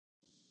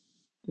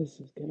This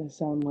is gonna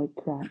sound like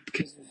crap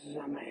because this is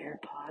on my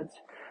AirPods,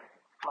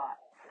 but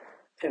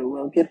it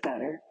will get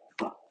better.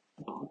 But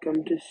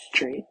welcome to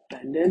Straight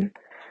Bendin.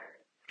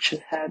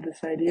 Just had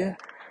this idea,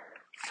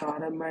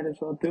 thought I might as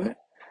well do it.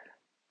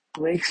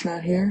 Blake's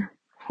not here.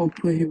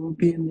 Hopefully he will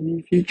be in the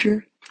near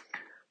future.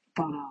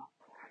 But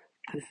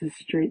this is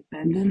Straight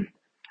Bendin,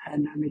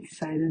 and I'm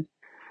excited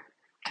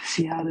to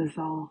see how this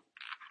all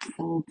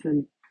folds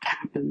and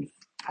happens.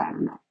 I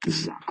don't know. This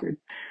is awkward.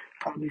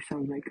 Probably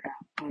sounds like crap,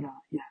 but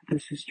yeah,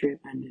 this is Straight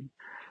Bendin.